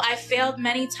even though I failed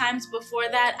many times before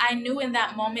that, I knew in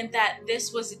that moment that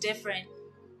this was different.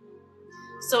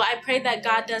 So I pray that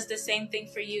God does the same thing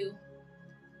for you.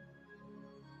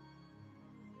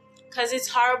 Because it's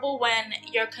horrible when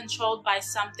you're controlled by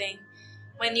something,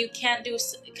 when you can't do,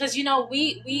 because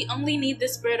we only need the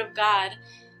Spirit of God.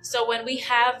 So when we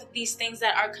have these things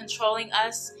that are controlling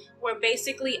us, we're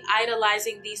basically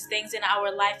idolizing these things in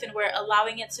our life, and we're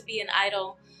allowing it to be an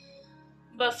idol.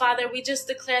 But Father, we just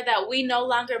declare that we no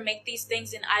longer make these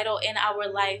things an idol in our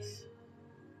life.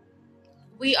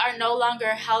 We are no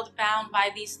longer held bound by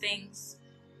these things.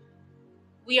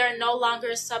 We are no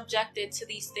longer subjected to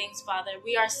these things, Father.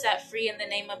 We are set free in the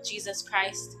name of Jesus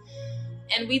Christ.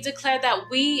 And we declare that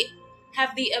we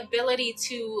have the ability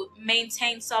to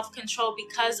maintain self-control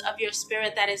because of your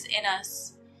Spirit that is in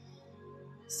us.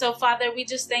 So, Father, we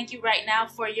just thank you right now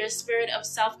for your spirit of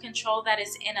self-control that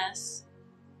is in us.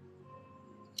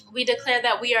 We declare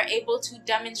that we are able to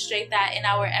demonstrate that in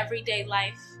our everyday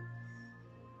life.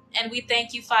 And we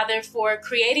thank you, Father, for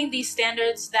creating these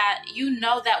standards that you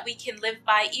know that we can live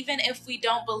by, even if we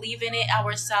don't believe in it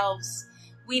ourselves.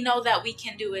 We know that we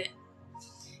can do it.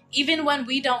 Even when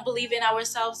we don't believe in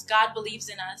ourselves, God believes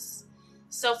in us.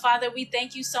 So, Father, we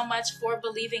thank you so much for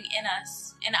believing in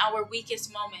us in our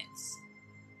weakest moments,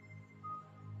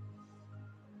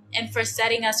 and for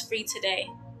setting us free today.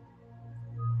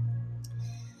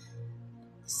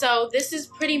 So this is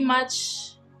pretty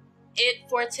much it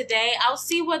for today. I'll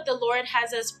see what the Lord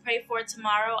has us pray for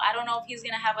tomorrow. I don't know if he's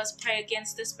going to have us pray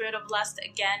against the spirit of lust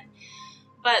again,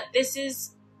 but this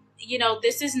is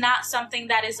not something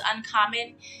that is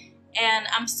uncommon. And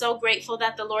I'm so grateful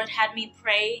that the Lord had me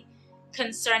pray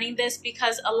concerning this,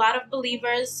 because a lot of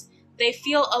believers, they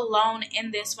feel alone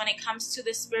in this. When it comes to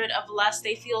the spirit of lust,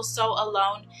 they feel so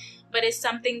alone, but it's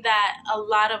something that a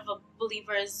lot of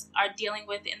believers are dealing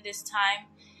with in this time.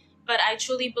 But I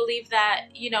truly believe that,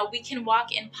 we can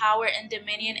walk in power and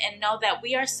dominion and know that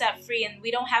we are set free, and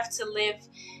we don't have to live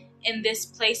in this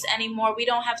place anymore. We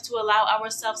don't have to allow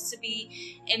ourselves to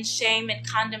be in shame and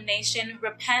condemnation.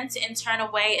 Repent and turn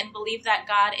away and believe that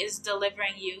God is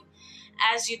delivering you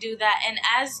as you do that. And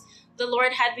as the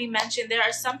Lord had me mention, there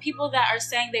are some people that are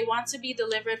saying they want to be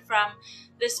delivered from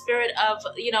the spirit of,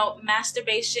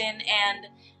 masturbation and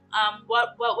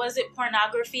what was it,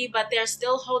 pornography, but they're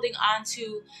still holding on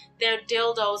to their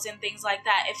dildos and things like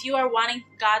that. If you are wanting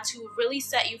God to really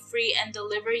set you free and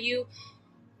deliver you,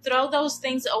 throw those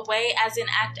things away as an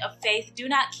act of faith. Do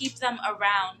not keep them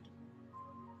around.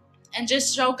 And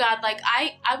just show God, like,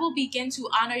 I will begin to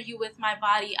honor you with my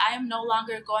body. I am no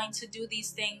longer going to do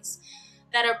these things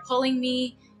that are pulling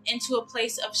me into a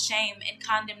place of shame and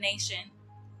condemnation.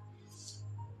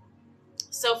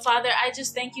 So, Father, I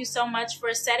just thank you so much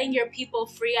for setting your people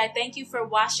free. I thank you for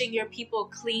washing your people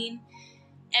clean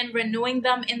and renewing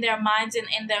them in their minds and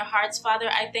in their hearts. Father,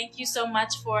 I thank you so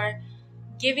much for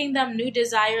giving them new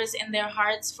desires in their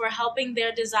hearts, for helping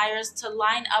their desires to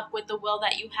line up with the will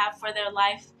that you have for their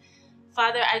life.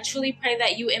 Father, I truly pray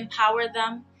that you empower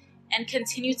them and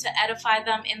continue to edify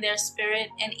them in their spirit.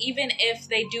 And even if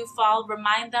they do fall,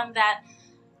 remind them that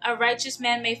a righteous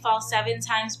man may fall 7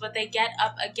 times, but they get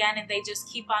up again and they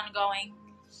just keep on going.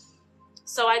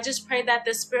 So I just pray that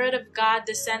the Spirit of God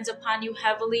descends upon you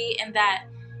heavily, and that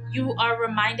you are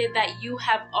reminded that you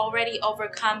have already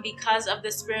overcome because of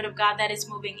the Spirit of God that is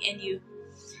moving in you.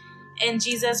 In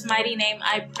Jesus' mighty name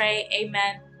I pray,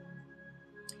 amen.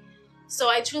 So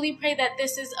I truly pray that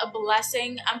this is a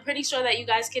blessing. I'm pretty sure that you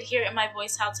guys could hear in my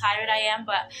voice how tired I am,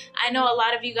 but I know a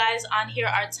lot of you guys on here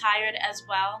are tired as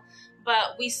well.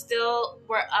 But we still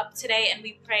were up today and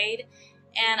we prayed.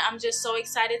 And I'm just so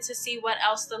excited to see what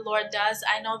else the Lord does.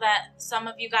 I know that some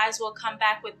of you guys will come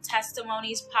back with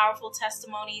testimonies, powerful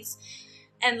testimonies.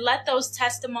 And let those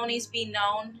testimonies be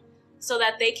known so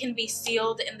that they can be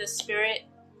sealed in the spirit.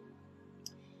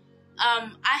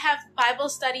 I have Bible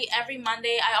study every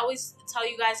Monday. I always tell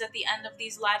you guys at the end of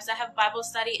these lives, I have Bible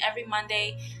study every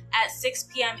Monday at 6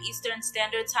 p.m. Eastern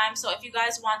Standard Time. So if you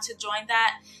guys want to join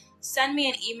that, send me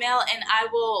an email and I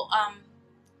will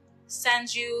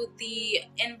send you the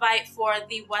invite for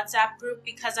the WhatsApp group,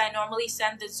 because I normally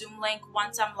send the Zoom link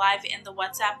once I'm live in the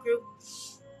WhatsApp group.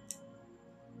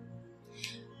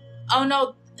 Oh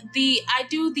no, I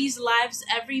do these lives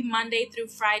every Monday through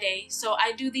Friday. So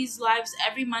I do these lives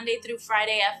every Monday through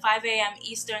Friday at 5 a.m.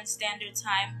 Eastern Standard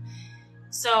Time.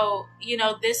 So,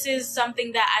 this is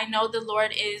something that I know the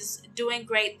Lord is doing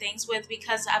great things with,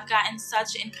 because I've gotten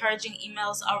such encouraging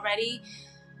emails already.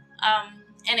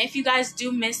 And if you guys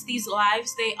do miss these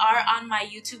lives, they are on my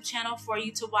YouTube channel for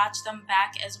you to watch them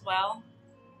back as well.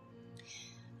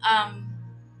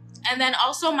 And then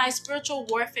also my spiritual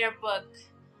warfare book.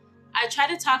 I try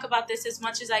to talk about this as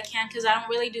much as I can, because I don't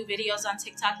really do videos on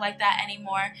TikTok like that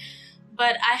anymore.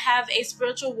 But I have a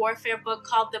spiritual warfare book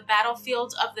called The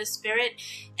Battlefield of the Spirit.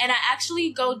 And I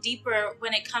actually go deeper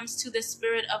when it comes to the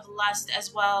spirit of lust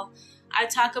as well. I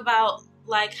talk about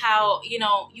like how,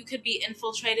 you could be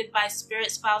infiltrated by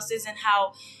spirit spouses, and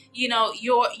how,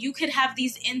 you could have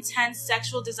these intense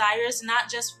sexual desires, not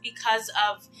just because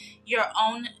of your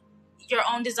own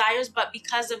desires, but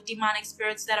because of demonic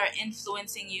spirits that are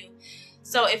influencing you.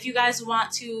 So if you guys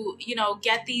want to,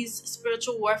 get these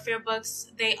spiritual warfare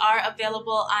books, they are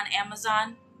available on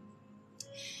Amazon.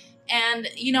 And,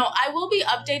 I will be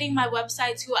updating my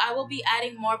website too. I will be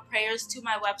adding more prayers to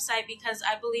my website, because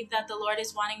I believe that the Lord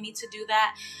is wanting me to do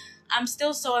that. I'm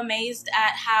still so amazed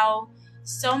at how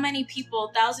so many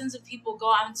people, thousands of people, go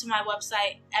onto my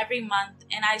website every month,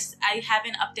 and I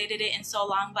haven't updated it in so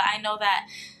long, but I know that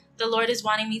the Lord is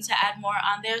wanting me to add more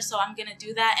on there, so I'm going to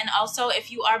do that. And also,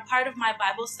 if you are part of my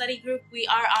Bible study group, we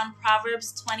are on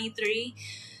Proverbs 23.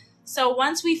 So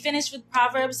once we finish with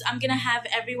Proverbs, I'm going to have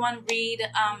everyone read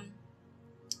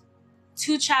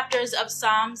 2 chapters of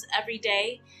Psalms every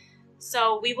day.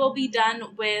 So we will be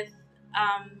done with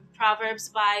Proverbs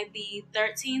by the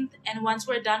 13th. And once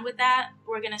we're done with that,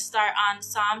 we're going to start on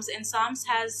Psalms. And Psalms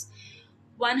has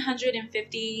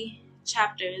 150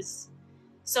 chapters.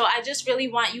 So I just really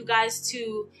want you guys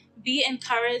to be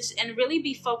encouraged and really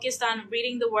be focused on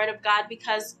reading the Word of God,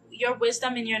 because your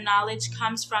wisdom and your knowledge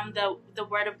comes from the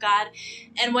Word of God.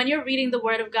 And when you're reading the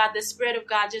Word of God, the Spirit of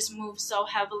God just moves so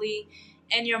heavily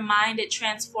in your mind. It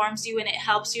transforms you, and it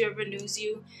helps you, it renews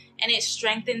you, and it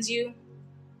strengthens you.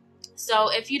 So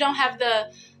if you don't have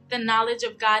the knowledge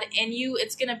of God in you,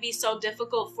 it's going to be so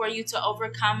difficult for you to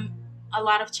overcome a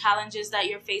lot of challenges that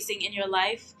you're facing in your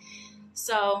life.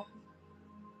 So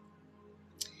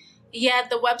yeah,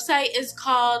 the website is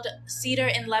called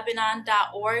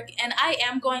acedarinlebanon.org, and I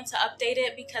am going to update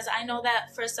it, because I know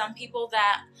that for some people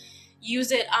that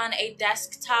use it on a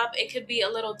desktop, it could be a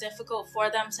little difficult for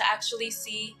them to actually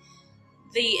see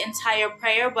the entire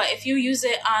prayer. But if you use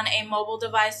it on a mobile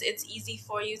device, it's easy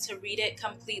for you to read it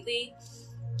completely.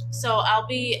 So I'll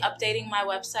be updating my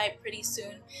website pretty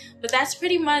soon. But that's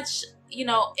pretty much,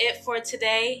 it for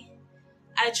today.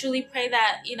 I truly pray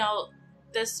that,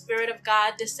 the Spirit of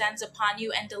God descends upon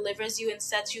you and delivers you and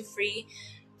sets you free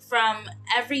from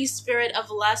every spirit of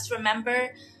lust.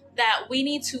 Remember that we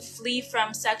need to flee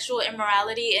from sexual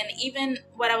immorality, and even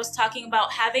what I was talking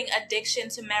about, having addiction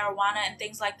to marijuana and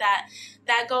things like that,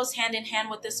 that goes hand in hand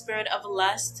with the spirit of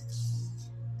lust.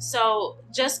 So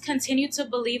just continue to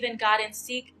believe in God and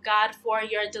seek God for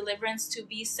your deliverance to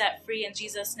be set free in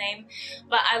Jesus' name.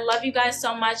 But I love you guys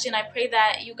so much, and I pray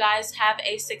that you guys have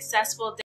a successful day.